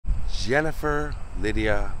Jennifer,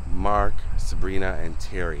 Lydia, Mark, Sabrina, and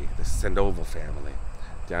Terry, the Sandoval family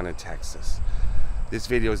down in Texas. This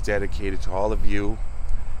video is dedicated to all of you,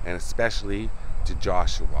 and especially to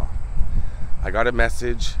Joshua. I got a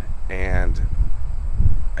message, and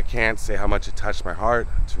I can't say how much it touched my heart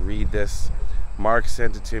to read this. Mark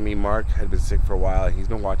sent it to me. Mark had been sick for a while. He's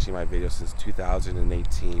been watching my videos since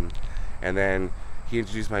 2018, and then he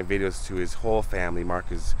introduced my videos to his whole family.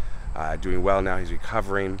 Mark is doing well now. He's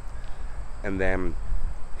recovering. And then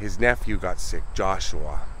his nephew got sick,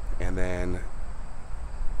 Joshua. And then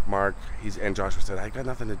Mark, and Joshua said, I got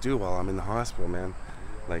nothing to do while I'm in the hospital, man.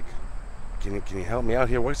 Like, can you help me out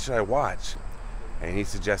here? What should I watch? And he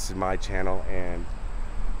suggested my channel, and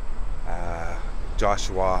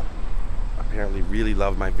Joshua apparently really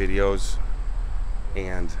loved my videos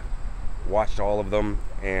and watched all of them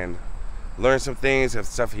and learned some things of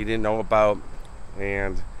stuff he didn't know about,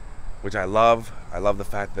 and which I love. I love the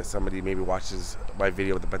fact that somebody maybe watches my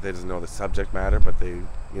video but they doesn't know the subject matter, but they,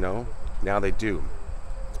 you know, now they do.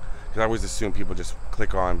 Because I always assume people just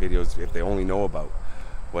click on videos if they only know about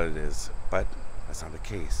what it is, but that's not the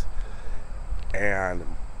case. And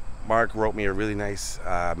Mark wrote me a really nice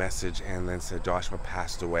message and then said Joshua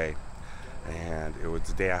passed away, and it was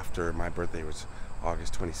the day after my birthday. It was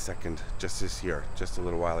August 22nd, just this year, just a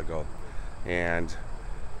little while ago. And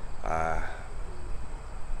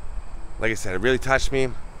like I said, it really touched me,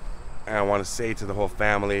 and I want to say to the whole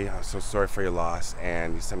family, I'm so sorry for your loss.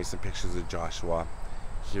 And he sent me some pictures of Joshua.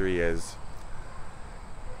 Here he is,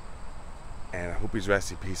 and I hope he's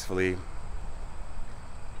resting peacefully.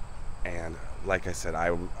 And like I said,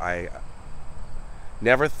 I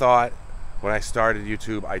never thought when I started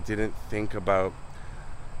YouTube, I didn't think about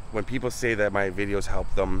when people say that my videos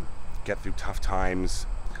help them get through tough times,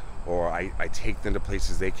 or I take them to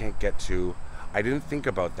places they can't get to. I didn't think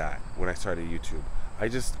about that when I started YouTube. I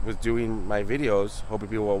just was doing my videos, hoping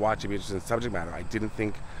people will watch and be interested in subject matter. I didn't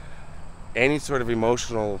think any sort of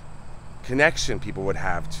emotional connection people would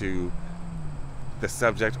have to the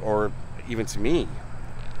subject or even to me.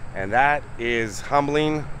 And that is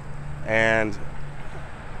humbling. And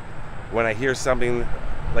when I hear something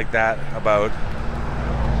like that about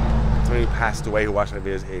somebody who passed away who watched my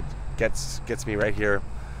videos, it gets me right here.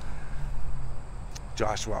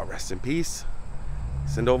 Joshua, rest in peace.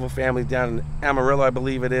 Sandoval family down in Amarillo, I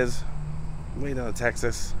believe it is, way down in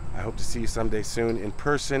Texas. I hope to see you someday soon in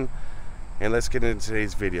person. And let's get into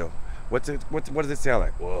today's video. What does it sound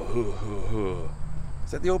like? Whoa, hoo, hoo, hoo.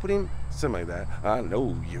 Is that the opening? Something like that. I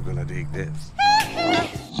know you're gonna dig this.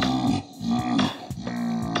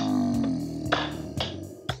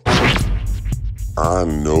 I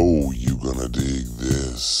know you're gonna dig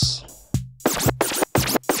this.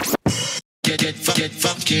 Get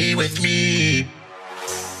funky with me.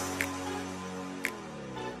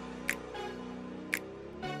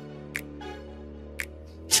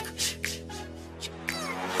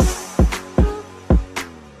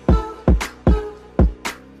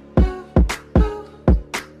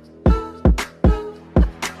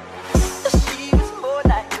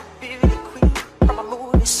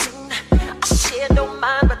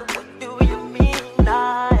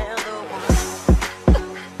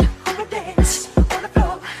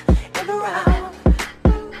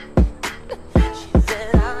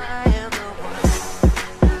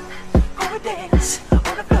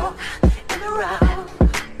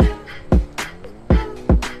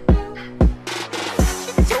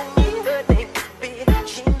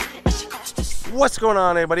 What's going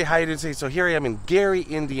on, everybody? How you doing today? So here I am in Gary,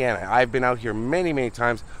 Indiana. I've been out here many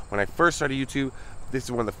times. When I first started YouTube, this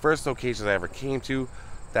is one of the first locations I ever came to.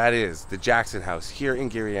 That is the Jackson house here in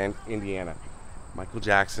Gary, Indiana. Michael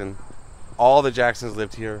Jackson. All the Jacksons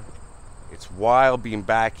lived here. It's wild being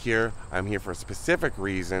back here. I'm here for a specific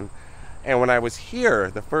reason. And when I was here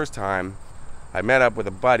the first time, I met up with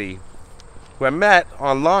a buddy who I met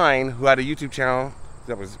online who had a YouTube channel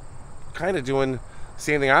that was kind of doing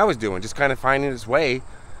same thing I was doing, just kind of finding its way.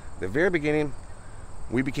 The very beginning,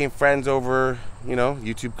 we became friends over, you know,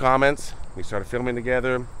 YouTube comments. We started filming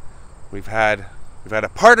together. We've had a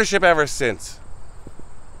partnership ever since.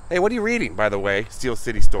 Hey, what are you reading, by the way? Steel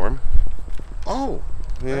City Storm. Oh,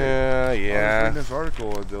 yeah. I was reading this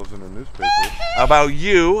article that was in the newspaper about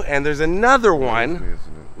you, and there's another one. Me,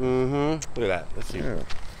 isn't it? Look at that. Let's see. Yeah.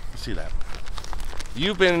 Let's see that.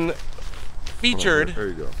 You've been featured. There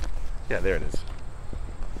you go. Yeah, there it is.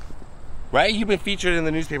 Right? You've been featured in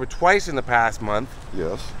the newspaper twice in the past month.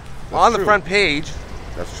 Yes. On the front page.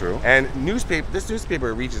 That's true. And this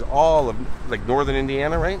newspaper reaches all of like northern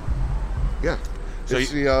Indiana, right? Yeah. So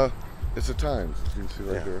it's the Times. You can see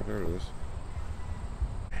right there. There it is.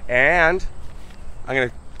 And I'm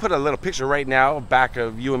gonna put a little picture right now back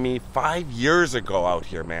of you and me 5 years ago out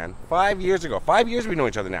here, man. 5 years ago. 5 years we know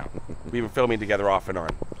each other now. We've been filming together off and on.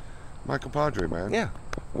 My compadre, man. Yeah.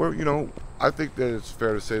 We're, you know, I think that it's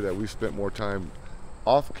fair to say that we spent more time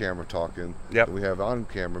off camera talking than we have on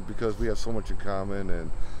camera because we have so much in common and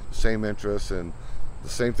the same interests and the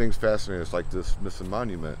same things fascinate us, like this missing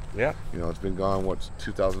monument. Yeah. You know, it's been gone, what,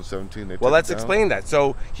 2017? Well, let's explain that.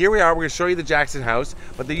 So here we are. We're going to show you the Jackson house,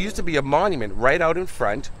 but there used to be a monument right out in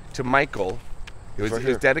front to Michael. It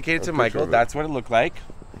was dedicated to Michael. That's what it looked like.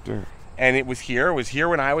 Right there. And it was here. It was here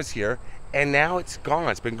when I was here. And now it's gone.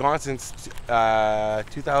 It's been gone since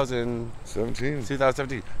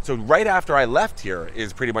 2017. So right after I left here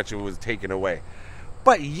is pretty much it was taken away.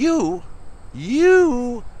 But you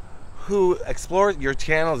who explore, your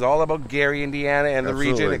channel is all about Gary, Indiana, and the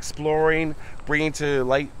region, exploring, bringing to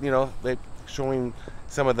light, you know, like showing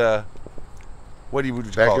some of the, what do you call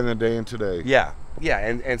it? Back in the day and today. Yeah,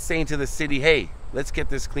 and saying to the city, hey, let's get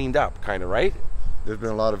this cleaned up, kind of, right? There's been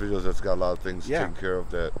a lot of videos that's got a lot of things taken care of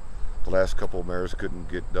that the last couple of mayors couldn't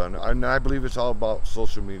get done. And I believe it's all about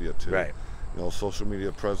social media too. Right. You know, social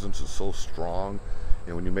media presence is so strong,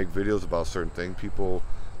 and when you make videos about certain things, people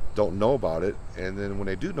don't know about it, and then when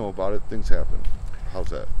they do know about it, things happen. How's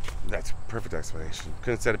that? That's a perfect explanation.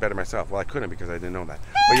 Couldn't have said it better myself. Well, I couldn't because I didn't know that.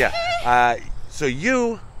 But yeah, so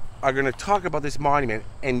you are going to talk about this monument,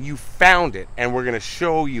 and you found it, and we're going to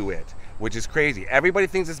show you it, which is crazy. Everybody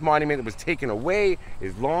thinks this monument was taken away,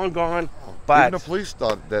 is long gone, but even the police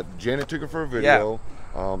thought that Janet took it for a video.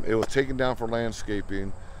 Yeah. It was taken down for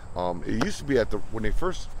landscaping. It used to be when they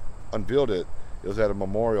first unveiled it, it was at a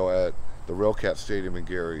memorial at the Railcat Stadium in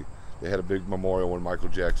Gary. They had a big memorial on Michael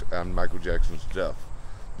Jackson's death.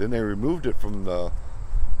 Then they removed it from the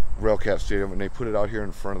Railcat Stadium and they put it out here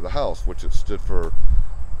in front of the house, which it stood for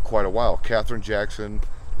quite a while. Katherine Jackson,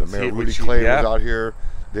 the mayor Rudy Clay was out here.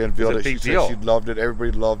 They unveiled it. She said she loved it.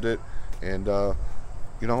 Everybody loved it. And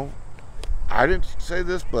you know, I didn't say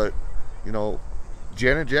this, but you know,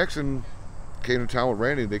 Janet Jackson came to town with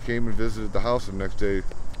Randy. They came and visited the house, and the next day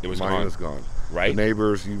it was gone. Right. The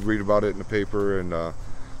neighbors, you read about it in the paper, and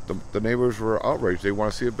the neighbors were outraged. They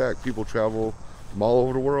want to see it back. People travel from all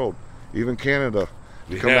over the world, even Canada,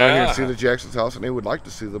 to come down here and see the Jackson's house, and they would like to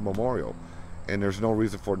see the memorial. And there's no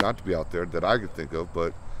reason for it not to be out there that I could think of,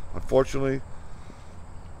 but unfortunately,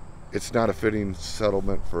 it's not a fitting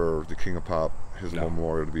settlement for the King of Pop, his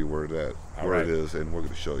memorial, to be where it is, and we're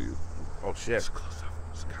going to show you. Oh shit.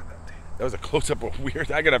 That was a close-up of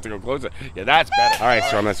weird. I'm gonna have to go closer. Yeah, that's better. All right,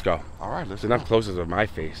 Storm, let's go. All right, let's go. Enough close-ups of my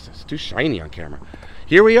face. It's too shiny on camera.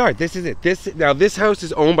 Here we are. This is it. This house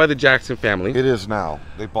is owned by the Jackson family. It is now.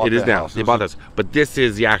 They bought it. It is now. They bought this, but this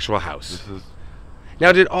is the actual house. This is.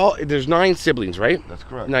 Now, there's 9 siblings, right? That's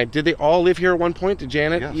correct. 9. Did they all live here at one point? Did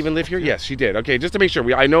Janet even live here? Yes, she did. Okay, just to make sure.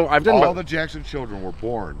 I've done all the Jackson children were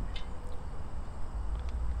born.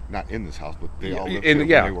 Not in this house, but they all lived here.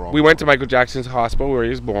 Yeah, we went to Michael Jackson's hospital where he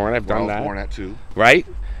was born. I've done that. I was born at too. Right?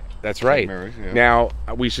 That's right. Married, yeah. Now,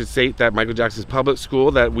 we should state that Michael Jackson's public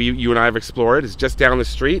school that you and I have explored is just down the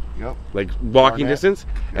street. Yep. Like walking distance.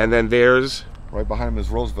 Yep. And then there's... right behind him is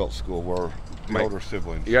Roosevelt School, where the older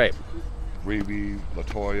siblings. Right. Reeve,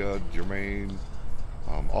 LaToya, Jermaine,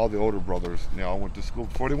 all the older brothers now went to school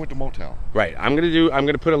before they went to Motown. Right. I'm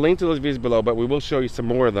gonna put a link to those videos below, but we will show you some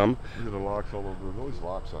more of them. Look at the locks all over. There's always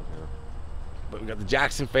locks on here. But we got the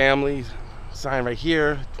Jackson family sign right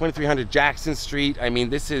here, 2300 Jackson Street. I mean,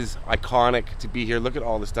 this is iconic to be here. Look at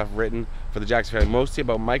all the stuff written for the Jackson family. Mostly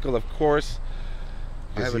about Michael, of course.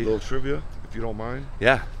 I have a little trivia, if you don't mind.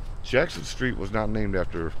 Yeah. Jackson Street was not named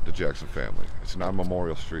after the Jackson family. It's not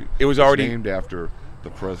Memorial Street. It was already named after the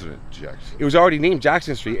President Jackson. It was already named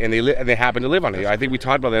Jackson Street, and they happened to live on it. I think we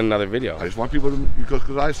talked about that in another video. I just want people to,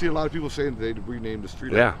 because I see a lot of people saying they renamed the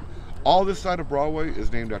street. Yeah. All this side of Broadway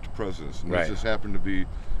is named after presidents. And this just happened to be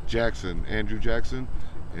Jackson, Andrew Jackson,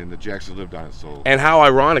 and the Jackson lived on it. So. And how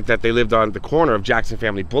ironic that they lived on the corner of Jackson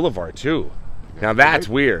Family Boulevard too. Yeah. Now that's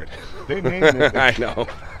weird. They named it. I know.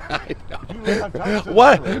 I know. You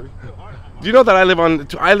What? Do you know that I live on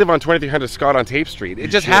 2300 Scott on Tape Street? It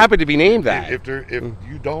just happened to be named that. If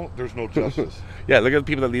you don't, there's no justice. Yeah, look at the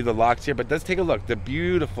people that leave the locks here. But let's take a look. The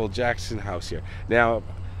beautiful Jackson house here. Now,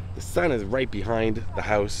 the sun is right behind the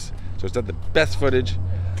house, so it's not the best footage.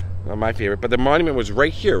 Not my favorite. But the monument was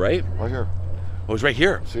right here, right? Right here. Oh, it was right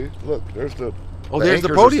here. See, look, there's the. Oh, there's the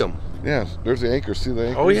podium. Yes, there's the anchor. See the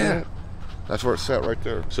anchor? Oh yeah. That's where it's set right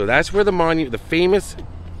there. So that's where the monument, the famous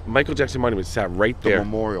Michael Jackson monument, sat right there. The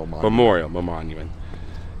memorial monument.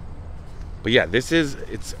 But yeah, it's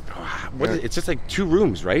just like 2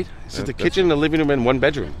 rooms, right? It's just a kitchen, a living room, and 1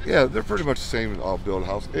 bedroom. Yeah, they're pretty much the same all built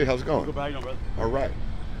house. Hey, how's it going? All right.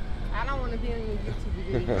 I don't want to be in your YouTube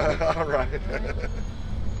video. All right.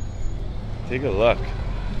 Take a look.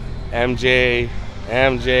 MJ,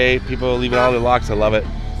 people leaving all their locks. I love it.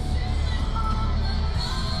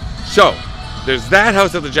 So, there's that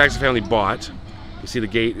house that the Jackson family bought. You see the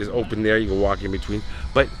gate is open there. You can walk in between.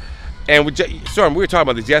 Storm, we were talking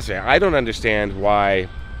about this yesterday. I don't understand why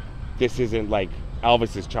this isn't like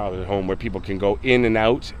Elvis's childhood home where people can go in and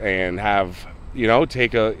out and have,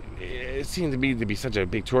 it seems to me to be such a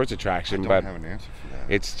big tourist attraction. I but don't have an answer for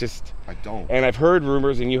that. it's just... I don't. And I've heard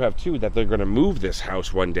rumors, and you have too, that they're going to move this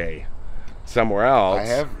house one day somewhere else. I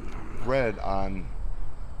have read on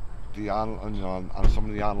on some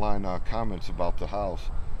of the online comments about the house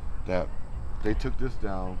that they took this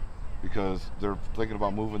down because they're thinking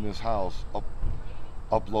about moving this house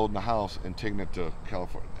uploading the house and taking it to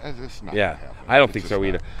California. It's not gonna happen. I don't think so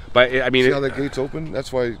either. But I mean, see how that gate's open?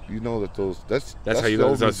 That's why you know that that's how you know.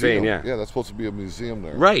 That's what I was saying. Yeah, that's supposed to be a museum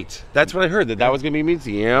there. Right. That's what I heard. That was going to be a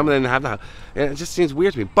museum, and then have the house. And it just seems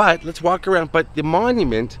weird to me. But let's walk around. But the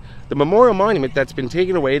monument, the memorial monument that's been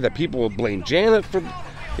taken away, that people will blame Janet for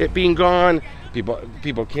it being gone.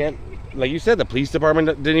 People can't, like you said, the police department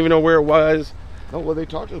didn't even know where it was. No, well, they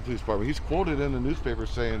talked to the police department. He's quoted in the newspaper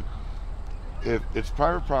saying, if it's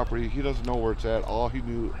private property, he doesn't know where it's at. All he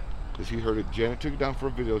knew is he heard it. Janet took it down for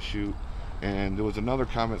a video shoot, and there was another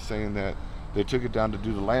comment saying that they took it down to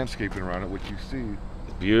do the landscaping around it, which you see.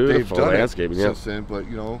 Beautiful they've done landscaping, it since then, but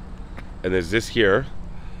And there's this here.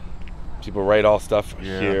 People write all stuff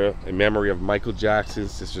here in memory of Michael Jackson,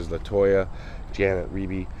 sisters Latoya, Janet,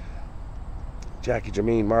 Reby, Jackie,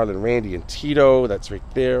 Jermaine, Marlon, Randy, and Tito. That's right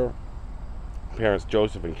there. Parents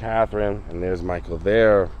Joseph and Catherine, and there's Michael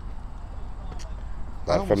there.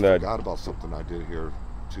 I almost forgot about something I did here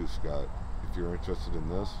too, Scott. If you're interested in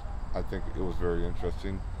this, I think it was very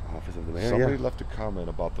interesting. Office of the Mayor. Somebody left a comment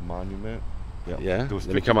about the monument. Yeah. Let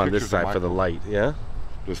me come on this side for the light. Yeah.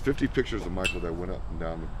 There's 50 pictures of Michael that went up and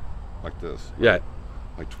down like this. Yeah.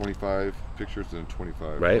 Like 25 pictures and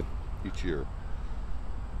 25 right each year.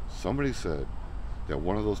 Somebody said that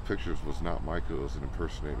one of those pictures was not Michael, it was an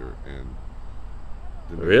impersonator.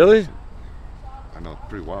 And really? I know,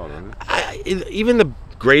 pretty wild, isn't it? Even the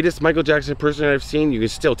greatest Michael Jackson impersonator I've seen, you can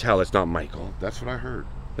still tell it's not Michael. That's what I heard.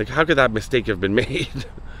 Like, how could that mistake have been made?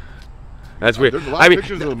 That's weird. There's a lot of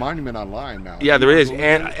pictures of the monument online now. Yeah, there is.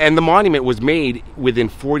 And the monument was made within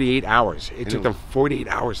 48 hours. It took them 48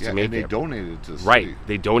 hours to make it. And they donated it to the city. Right,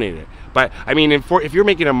 they donated it. But, I mean, if you're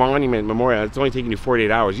making a monument memorial, it's only taking you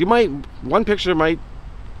 48 hours. One picture may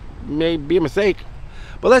be a mistake.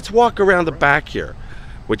 But let's walk around the back here,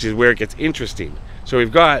 which is where it gets interesting. So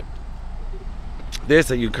we've got this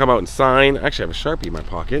that you come out and sign. Actually, I have a Sharpie in my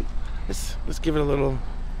pocket. Let's give it a little...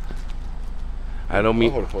 I don't mean...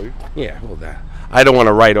 I'll hold it for you. Yeah, hold that. I don't want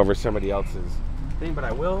to write over somebody else's thing, but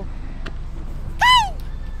I will.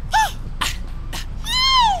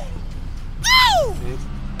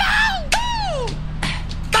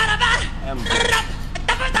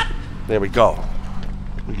 There we go.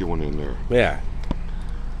 Let me get one in there. Yeah.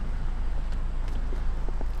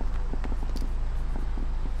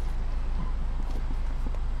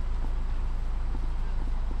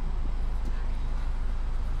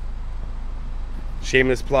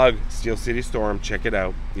 Shameless plug, Steel City Storm. Check it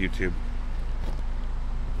out, YouTube.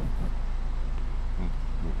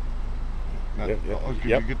 Can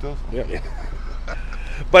you get those? Yeah.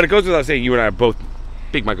 But it goes without saying, you and I are both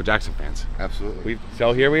big Michael Jackson fans. Absolutely.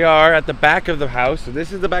 So here we are at the back of the house. So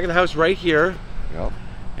this is the back of the house right here. Yep.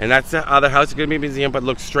 And that's the other house. It's going to be a museum, but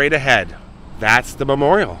look straight ahead. That's the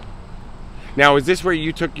memorial. Now, is this where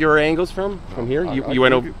you took your angles from? From here? You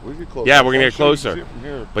went over. Yeah, we're going to get closer.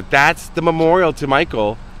 But that's the memorial to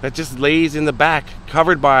Michael that just lays in the back,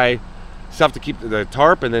 covered by stuff to keep the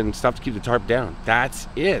tarp and then stuff to keep the tarp down. That's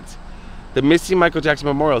it. The missing Michael Jackson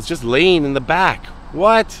memorial is just laying in the back.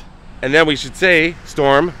 What? And then we should say,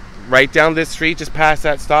 Storm, right down this street, just past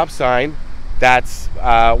that stop sign, that's,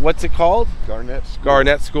 what's it called? Garnett School.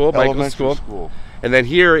 Garnett School, Michael's school. And then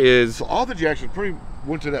here is... So all the Jacksons pretty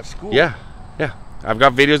went to that school. Yeah. Yeah, I've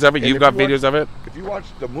got videos of it. You've got videos of it. If you watch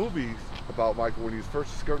the movies about Michael when he was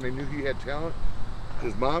first discovered, they knew he had talent.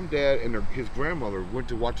 His mom, dad, and his grandmother went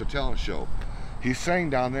to watch a talent show. He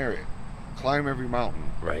sang down there, Climb Every Mountain.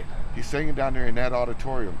 Right. He sang down there in that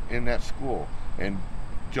auditorium, in that school. And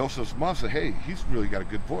Joseph's mom said, hey, he's really got a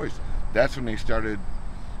good voice. That's when they started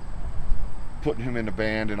putting him in the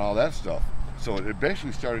band and all that stuff. So it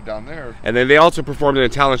basically started down there. And then they also performed in a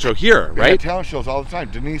talent show here, right? They had talent shows all the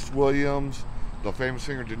time. Denise Williams, the famous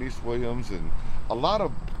singer Denise Williams, and a lot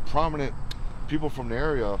of prominent people from the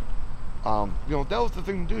area. That was the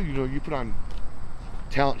thing to do. You put on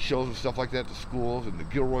talent shows and stuff like that to schools and the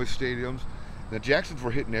Gilroy stadiums. The Jacksons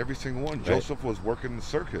were hitting every single one. Right. Joseph was working the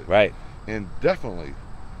circuit. Right. And definitely,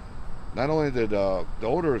 not only did the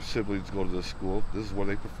older siblings go to this school, this is where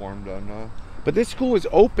they performed on. But this school is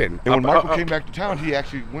open. And when Michael came back to town, he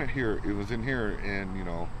actually went here. It was in here, and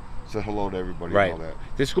said hello to everybody Right. and all that.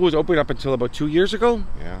 This school was open up until about 2 years ago.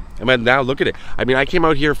 Yeah. I mean, now look at it. I mean, I came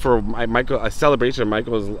out here for a celebration of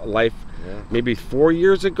Michael's life, Yeah. maybe 4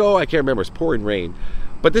 years ago. I can't remember. It's pouring rain,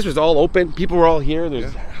 but this was all open. People were all here.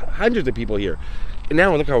 There's hundreds of people here, and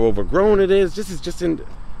now look how overgrown it is. This is just in.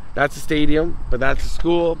 That's a stadium, but that's a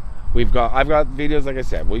school. I've got videos, like I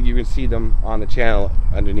said. Well, you can see them on the channel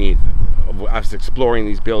underneath of us exploring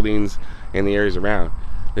these buildings and the areas around.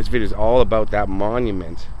 This video is all about that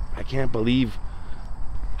monument. I can't believe.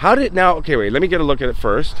 How did now? Okay, wait. Let me get a look at it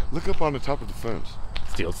first. Look up on the top of the fence.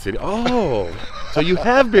 Steel City. Oh, so you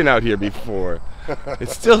have been out here before.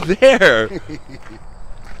 It's still there.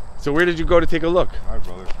 So where did you go to take a look? All right,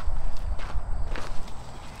 brother.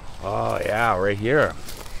 Oh yeah, right here.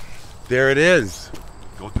 There it is.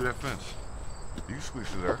 Go through that fence. You can squeeze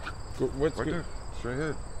through there. What's Right there. Straight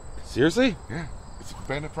ahead. Seriously? Yeah. It's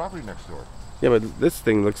abandoned property next door. Yeah, but this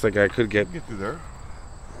thing looks like I could get. You can get through there.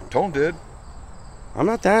 Tone did. I'm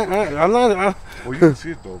not that. I'm not. Well, you can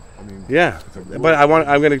see it though. I mean. Yeah, It's a but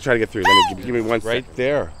I'm gonna try to get through. Let me give me one Right right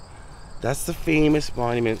there. That's the famous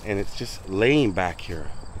monument, and it's just laying back here.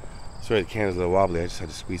 Sorry, the camera's a little wobbly. I just had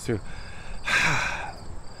to squeeze through.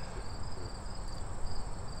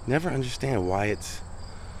 Never understand why it's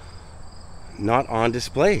not on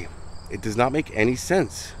display. It does not make any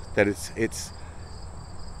sense that it's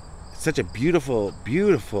such a beautiful,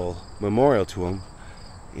 beautiful memorial to him,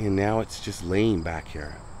 and now it's just laying back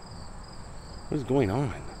here. What is going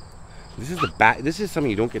on? This is the back. This is something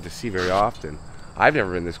you don't get to see very often. I've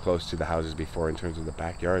never been this close to the houses before in terms of the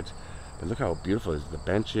backyards, but look how beautiful it is, the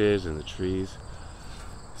benches and the trees.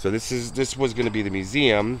 So this was going to be the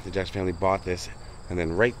museum. The Jackson family bought this, and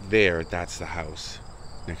then right there, that's the house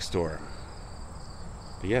next door.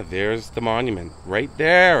 But yeah, there's the monument right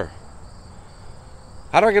there.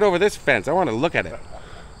 How do I get over this fence? I want to look at it.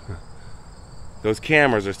 Those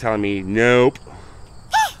cameras are telling me nope.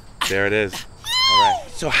 There it is. All right.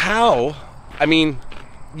 So how? I mean,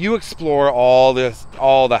 you explore all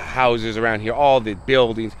the houses around here, all the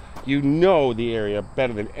buildings. You know the area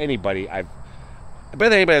better than anybody I've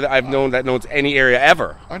known that knows any area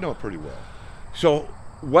ever. I know it pretty well. So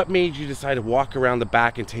what made you decide to walk around the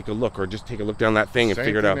back and take a look, or just take a look down that thing and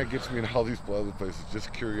figure it out? Same thing that gets me in all these other places,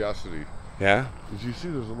 just curiosity. Yeah? As you see,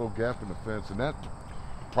 there's a little gap in the fence, and that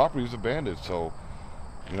property is abandoned. So,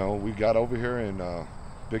 we got over here, and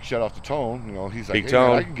big shout out to Tone. He's like, Big hey, Tone.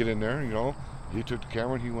 man, I can get in there. He took the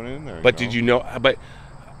camera and he went in there. But did you know? But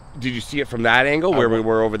did you see it from that angle where we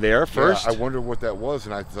were over there first? Yeah, I wondered what that was,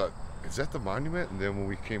 and I thought, is that the monument? And then when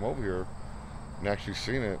we came over here and actually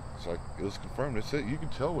seen it, it's like, it was confirmed. It's it. You can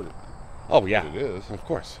tell what Oh yeah, it is. of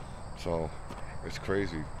course. So it's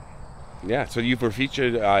crazy. Yeah. So you were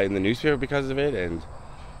featured in the newspaper because of it, and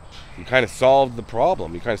you kind of solved the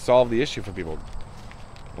problem. You kind of solved the issue for people.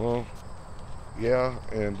 Well, yeah,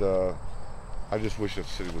 and I just wish that the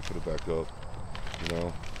city would put it back up.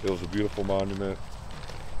 It was a beautiful monument,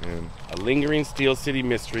 and A lingering Steel City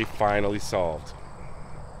mystery finally solved.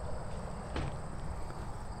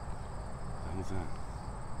 What is that?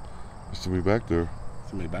 there's somebody back there.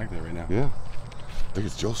 Somebody back there right now. Yeah, I think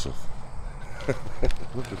it's Joseph. Look,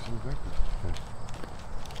 there's somebody back there.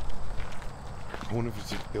 I wonder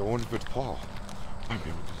if it's Paul. Might be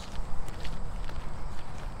able to just-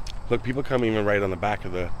 Look, people come even right on the back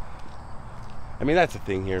of the. I mean, that's the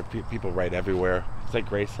thing here. People write everywhere. It's like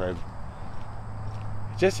Graceland.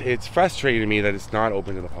 It's frustrating to me that it's not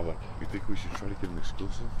open to the public. You think we should try to get an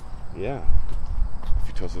exclusive? Yeah. If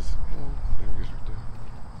he tells us, there he is right there.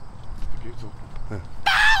 The gate's open.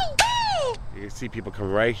 You can see people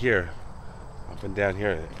come right here, up and down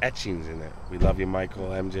here. Etchings in it. We love you, Michael,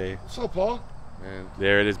 MJ. What's up, Paul? And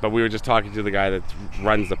There it is. But we were just talking to the guy that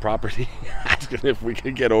runs the property, asking if we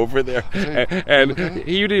could get over there. And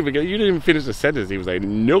you didn't even finish the sentence. He was like,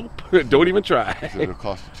 "Nope, don't even try." he said it'll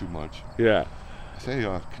cost you too much. Yeah. I say,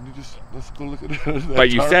 let's go look at it.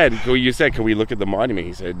 But you said, can we look at the monument?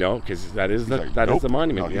 He said no, because that is Like, that is nope. the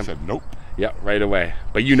monument. No, yeah. he said nope. Yeah, right away.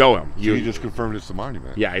 But you know him. So he just confirmed it's the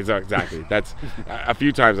monument. Yeah, exactly. That's a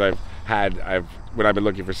few times when I've been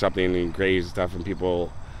looking for something in graves and stuff, and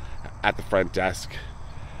people at the front desk,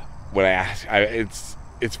 when I ask,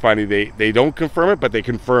 it's funny. They don't confirm it, but they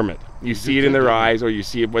confirm it. You see it in their eyes, or you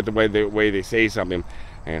see it with the way they say something,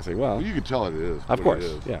 and it's like, well, You can tell it is. Of what course,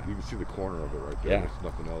 it is. yeah. You can see the corner of it right there. Yeah. There's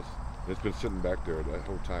nothing else. It's been sitting back there that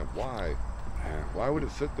whole time. Why? Yeah. Why would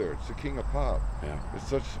it sit there? It's the king of pop. Yeah. It's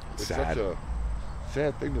such Sad. a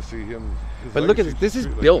sad thing to see him. But look at this. This is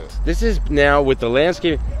built. This is now with the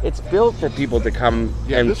landscape. It's built for people to come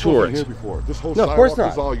and this tour wasn't it. here before. This whole No, of course sidewalk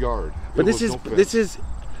not. is all yard. But this is,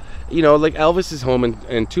 you know, like Elvis's home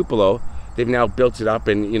in Tupelo. They've now built it up,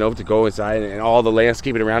 and you know, to go inside and all the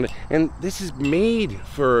landscaping around it. And this is made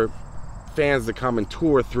for fans to come and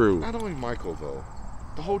tour through. Not only Michael though,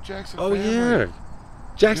 the whole Jackson Oh family. yeah,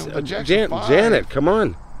 Jackson, You know, the Jackson Five. Janet, come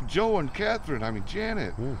on. Joe and Catherine. I mean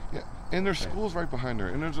Janet. Yeah. And there's schools right behind there,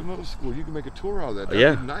 and there's another school. You can make a tour out of that.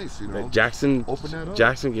 That'd be nice, you know. Jackson, open that up.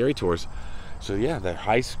 Jackson Gary tours. So yeah, the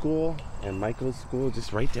high school and Michael's school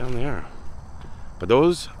just right down there. But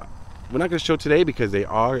those we're not going to show today because they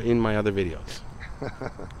are in my other videos.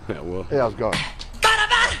 Yeah, well. Yeah, I was going.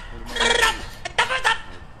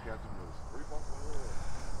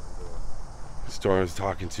 Storm was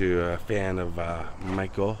talking to a fan of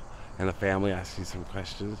Michael and the family, asking some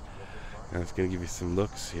questions. And it's going to give you some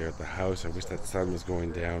looks here at the house. I wish that sun was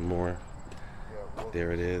going down more.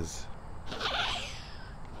 There it is.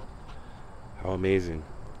 How amazing.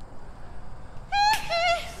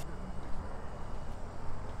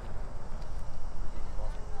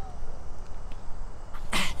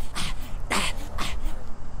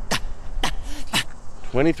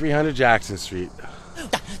 $2,300 Jackson Street.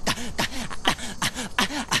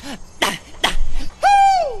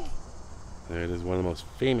 There it is, one of the most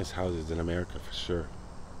famous houses in America for sure.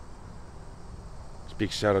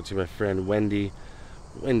 Big shout out to my friend Wendy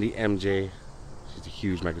MJ. She's a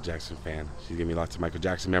huge Michael Jackson fan. She's giving me lots of Michael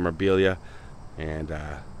Jackson memorabilia, and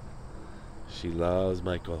she loves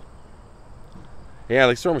Michael. Yeah,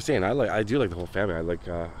 like Storm was saying, I do like the whole family. I like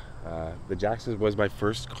the Jacksons was my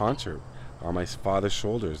first concert on my father's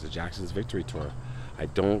shoulders, the Jacksons Victory Tour. I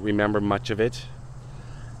don't remember much of it.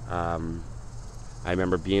 I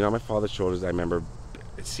remember being on my father's shoulders. I remember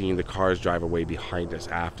seeing the cars drive away behind us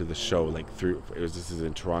after the show, like through. This is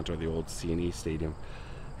in Toronto, the old C&E Stadium,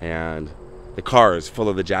 and the cars full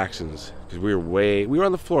of the Jacksons, because we were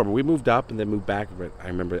on the floor, but we moved up and then moved back. But I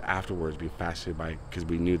remember afterwards being fascinated by, because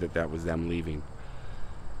we knew that was them leaving.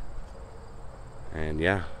 And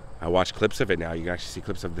yeah, I watched clips of it now. You can actually see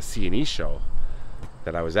clips of the C&E show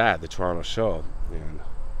that I was at, the Toronto show, and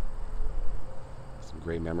some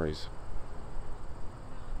great memories.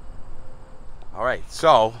 All right,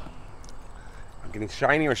 so I'm getting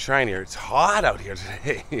shinier and shinier. It's hot out here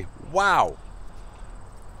today. Wow.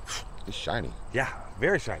 It's shiny. Yeah,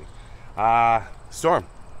 very shiny. Storm,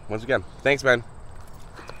 once again, thanks, man.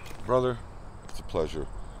 Brother, it's a pleasure.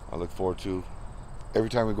 I look forward to every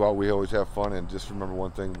time we go out. We always have fun, and just remember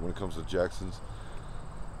one thing when it comes to Jacksons.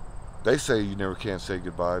 They say you never can say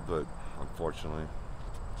goodbye, but unfortunately,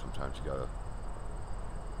 sometimes you gotta.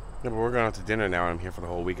 Yeah, but we're going out to dinner now, and I'm here for the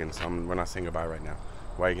whole weekend, so we're not saying goodbye right now.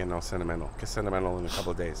 Why are you getting all sentimental? Get sentimental in a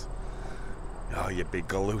couple of days. Oh, you big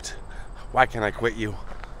galoot. Why can't I quit you?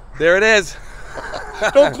 There it is.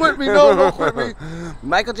 Don't quit me, no, don't quit me.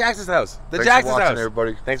 Michael Jackson's house. The Thanks Jackson's for watching, house.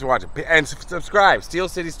 everybody. Thanks for watching. And subscribe. Steel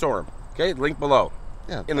City Storm. Okay, link below.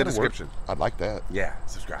 Yeah, in the that'll work. description. I'd like that. Yeah,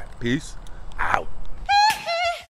 subscribe. Peace out.